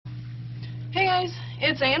Hey guys,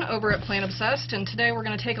 it's Ann over at Plant Obsessed, and today we're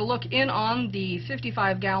going to take a look in on the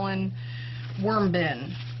 55-gallon worm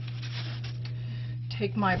bin.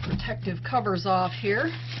 Take my protective covers off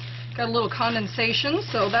here. Got a little condensation,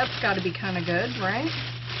 so that's got to be kind of good, right?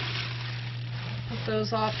 Put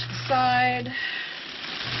those off to the side.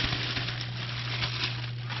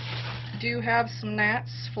 Do have some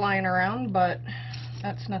gnats flying around, but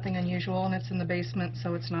that's nothing unusual, and it's in the basement,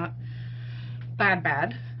 so it's not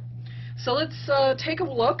bad. So let's take a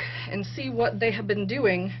look and see what they have been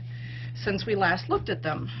doing since we last looked at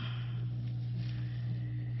them.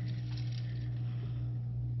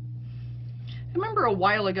 I remember a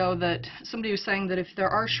while ago that somebody was saying that if there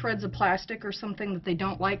are shreds of plastic or something that they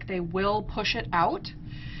don't like, they will push it out.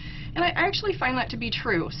 And I actually find that to be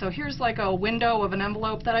true. So here's like a window of an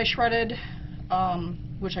envelope that I shredded,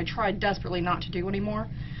 which I tried desperately not to do anymore.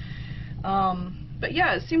 But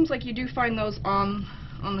yeah, it seems like you do find those on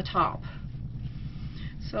the top.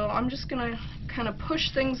 So I'm just gonna kind of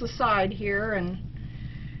push things aside here and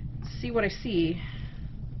see what I see.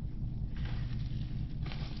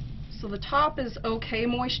 So the top is okay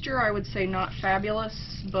moisture, I would say not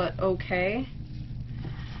fabulous, but okay.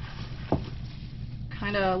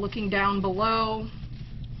 Kind of looking down below.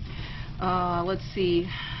 Let's see.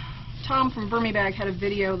 Tom from Vermibag had a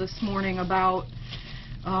video this morning about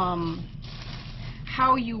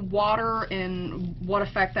how you water and what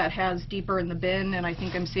effect that has deeper in the bin, and I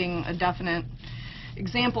think I'm seeing a definite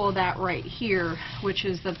example of that right here, which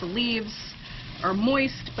is that the leaves are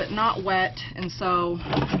moist but not wet, and so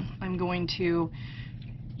I'm going to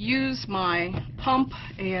use my pump,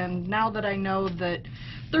 and now that I know that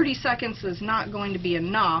 30 seconds is not going to be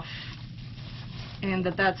enough, and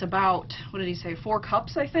that that's about, what did he say, 4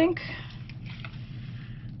 cups I think?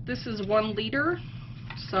 This is 1 liter.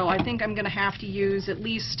 So I think I'm going to have to use at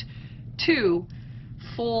least 2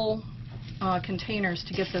 full containers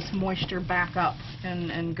to get this moisture back up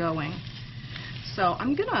and going. So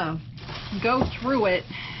I'm going to go through it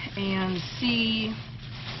and see.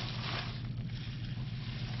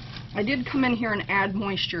 I did come in here and add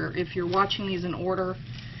moisture. If you're watching these in order,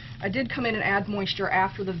 I did come in and add moisture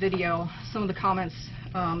after the video. Some of the comments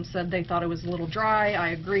said they thought it was a little dry. I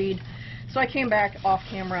agreed. So I came back off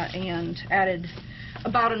camera and added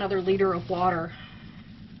about another liter of water.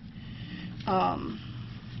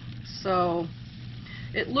 So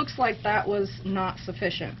it looks like that was not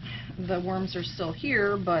sufficient. The worms are still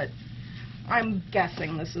here, but I'm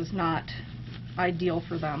guessing this is not ideal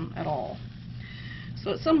for them at all.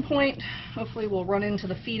 So at some point, hopefully we'll run into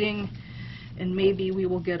the feeding and maybe we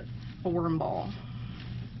will get a worm ball.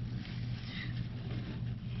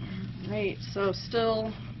 Alright, so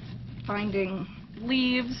still finding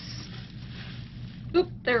leaves. Oop,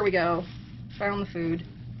 there we go. Found the food.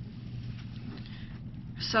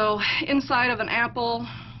 So inside of an apple,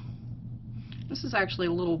 this is actually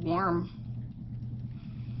a little warm,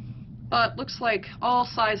 but looks like all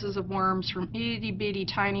sizes of worms, from itty bitty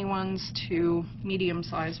tiny ones to medium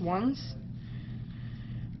sized ones.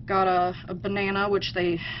 Got a banana, which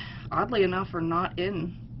they oddly enough are not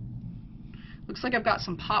in. Looks like I've got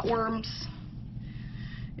some pot worms.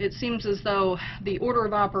 It seems as though the order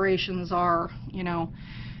of operations are, you know,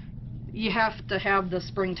 you have to have the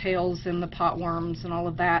springtails and the potworms and all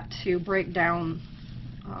of that to break down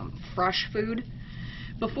fresh food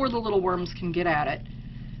before the little worms can get at it.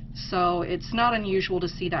 So it's not unusual to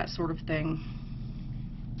see that sort of thing,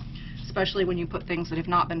 especially when you put things that have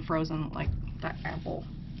not been frozen, like that apple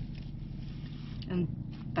and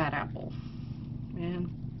that apple and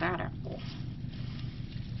that apple.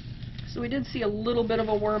 So we did see a little bit of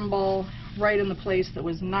a worm ball right in the place that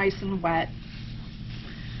was nice and wet,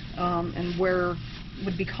 and where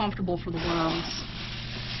would be comfortable for the worms.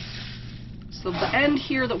 So the end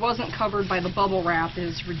here that wasn't covered by the bubble wrap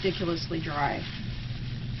is ridiculously dry.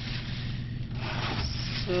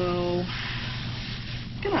 So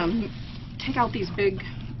I'm gonna take out these big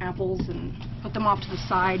apples and put them off to the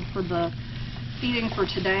side for the feeding for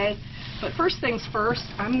today. But first things first,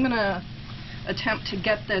 I'm gonna attempt to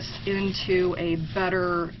get this into a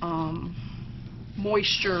better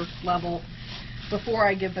moisture level before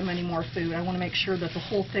I give them any more food. I want to make sure that the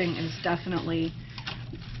whole thing is definitely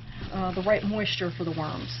the right moisture for the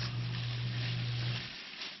worms.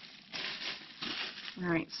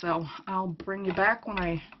 Alright, so I'll bring you back when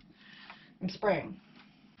I'm spraying.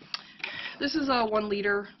 This is a 1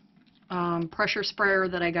 liter pressure sprayer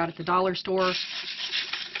that I got at the dollar store.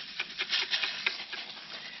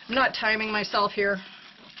 I'm not timing myself here,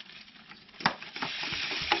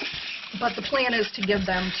 but the plan is to give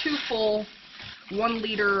them 2 full 1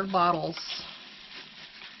 liter bottles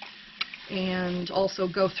and also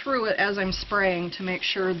go through it as I'm spraying to make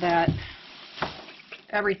sure that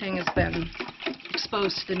everything has been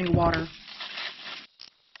exposed to the new water.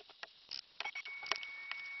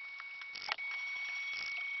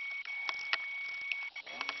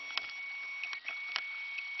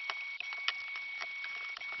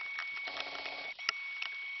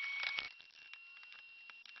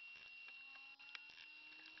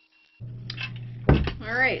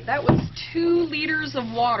 Alright, that was 2 liters of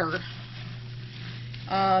water.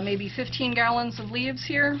 Maybe 15 gallons of leaves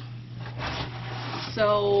here.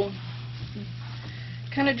 So,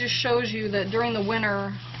 kind of just shows you that during the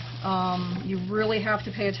winter, you really have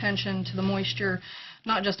to pay attention to the moisture,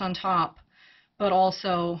 not just on top, but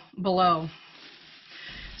also below.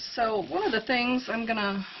 So, one of the things, I'm going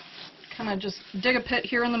to kind of just dig a pit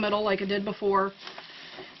here in the middle like I did before,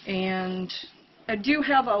 and I do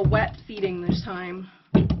have a wet feeding this time,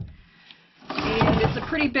 and it's a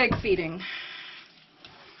pretty big feeding.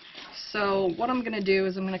 So what I'm going to do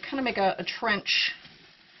is I'm going to kind of make a trench,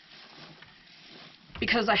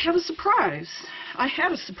 because I have a surprise. I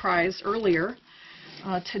had a surprise earlier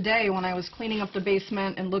today when I was cleaning up the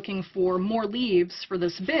basement and looking for more leaves for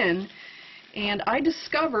this bin, and I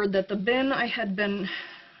discovered that the bin I had been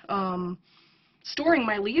storing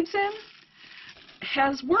my leaves in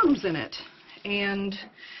has worms in it. And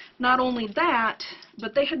not only that,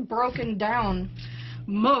 but they had broken down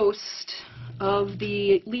most of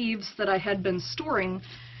the leaves that I had been storing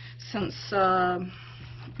since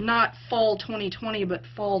not fall 2020, but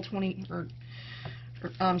fall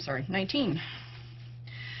 19.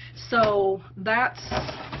 So that's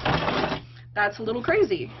a little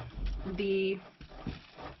crazy. The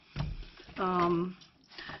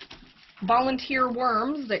volunteer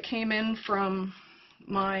worms that came in from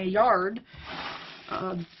my yard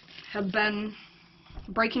have been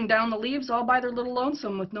breaking down the leaves all by their little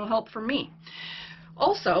lonesome with no help from me.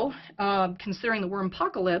 Also, considering the worm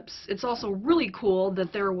apocalypse, it's also really cool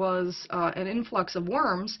that there was an influx of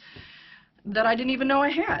worms that I didn't even know I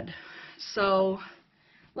had. So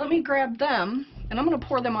let me grab them, and I'm going to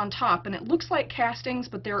pour them on top. And it looks like castings,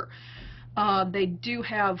 but they do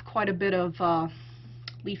have quite a bit of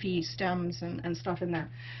leafy stems and stuff in there.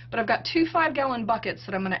 But I've got 2 5-gallon buckets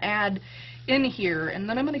that I'm going to add in here, and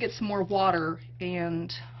then I'm going to get some more water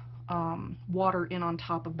and water in on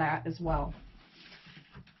top of that as well.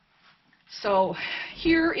 So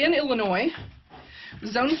here in Illinois,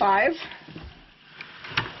 Zone 5,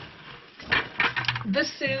 this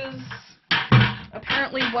is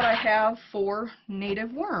apparently what I have for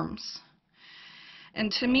native worms.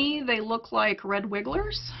 And to me, they look like red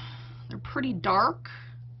wigglers. They're pretty dark.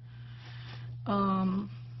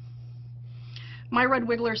 My red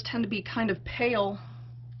wigglers tend to be kind of pale,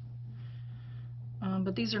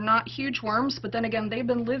 but these are not huge worms. But then again, they've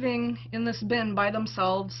been living in this bin by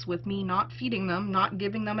themselves with me not feeding them, not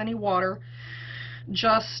giving them any water,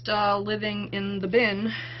 just living in the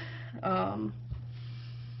bin,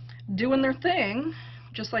 doing their thing,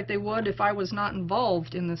 just like they would if I was not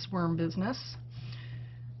involved in this worm business.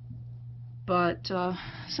 But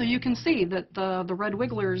so you can see that the red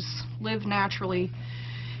wigglers live naturally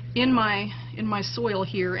in my soil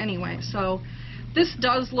here anyway. So this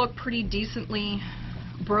does look pretty decently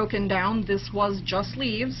broken down. This was just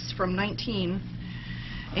leaves from 19,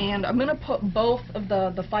 and I'm going to put both of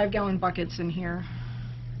the 5-gallon buckets in here.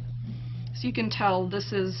 So you can tell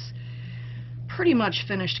this is pretty much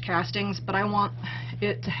finished castings, but I want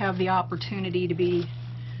it to have the opportunity to be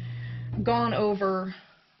gone over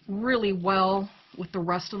really well with the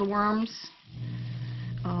rest of the worms,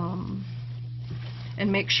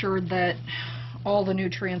 and make sure that all the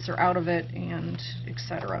nutrients are out of it, and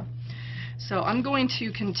etc. So I'm going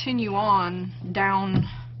to continue on down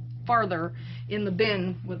farther in the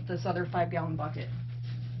bin with this other 5-gallon bucket.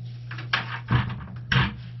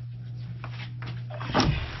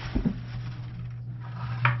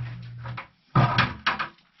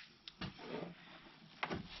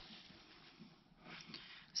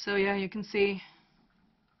 So yeah, you can see,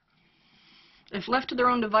 if left to their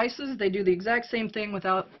own devices, they do the exact same thing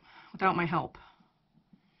without my help.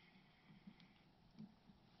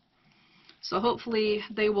 So hopefully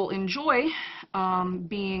they will enjoy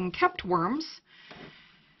being kept worms,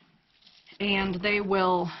 and they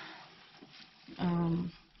will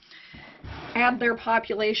add their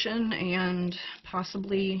population and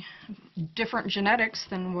possibly different genetics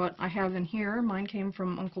than what I have in here. Mine came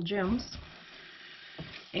from Uncle Jim's.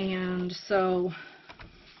 And so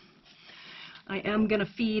I am going to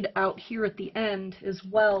feed out here at the end as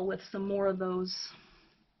well with some more of those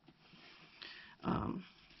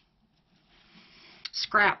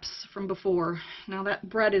scraps from before. Now that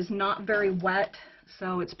bread is not very wet,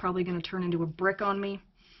 so it's probably going to turn into a brick on me.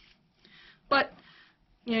 But,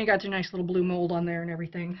 you know, you got your nice little blue mold on there and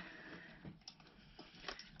everything.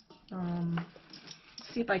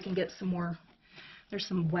 See if I can get some more. There's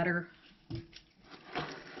some wetter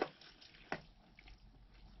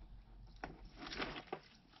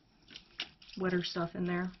stuff in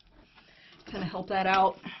there. Kind of help that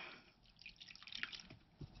out.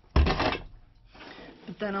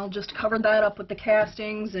 But then I'll just cover that up with the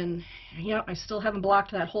castings, and yeah, I still haven't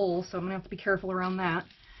blocked that hole, so I'm gonna have to be careful around that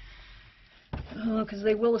because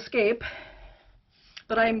they will escape.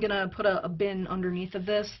 But I'm gonna put a bin underneath of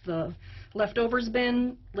this. The leftovers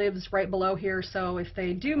bin lives right below here, so if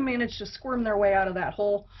they do manage to squirm their way out of that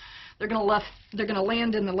hole, they're gonna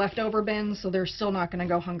land in the leftover bin, so they're still not gonna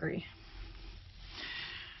go hungry.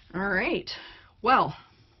 All right, well,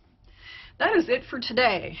 that is it for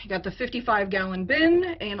today. I got the 55-gallon bin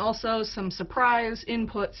and also some surprise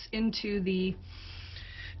inputs into the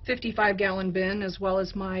 55-gallon bin, as well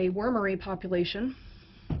as my wormery population.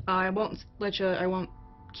 I won't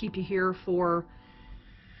keep you here for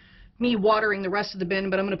me watering the rest of the bin,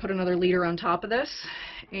 but I'm going to put another liter on top of this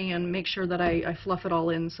and make sure that I fluff it all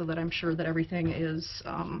in so that I'm sure that everything is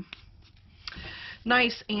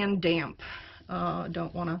nice and damp.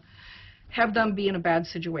 Don't want to have them be in a bad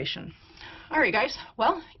situation. Alright guys,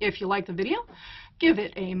 well, if you like the video, give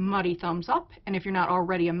it a muddy thumbs up, and if you're not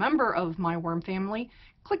already a member of my worm family,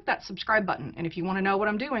 click that subscribe button, and if you want to know what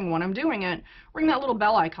I'm doing when I'm doing it, ring that little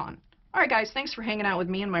bell icon. Alright guys, thanks for hanging out with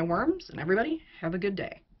me and my worms, and everybody, have a good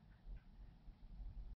day.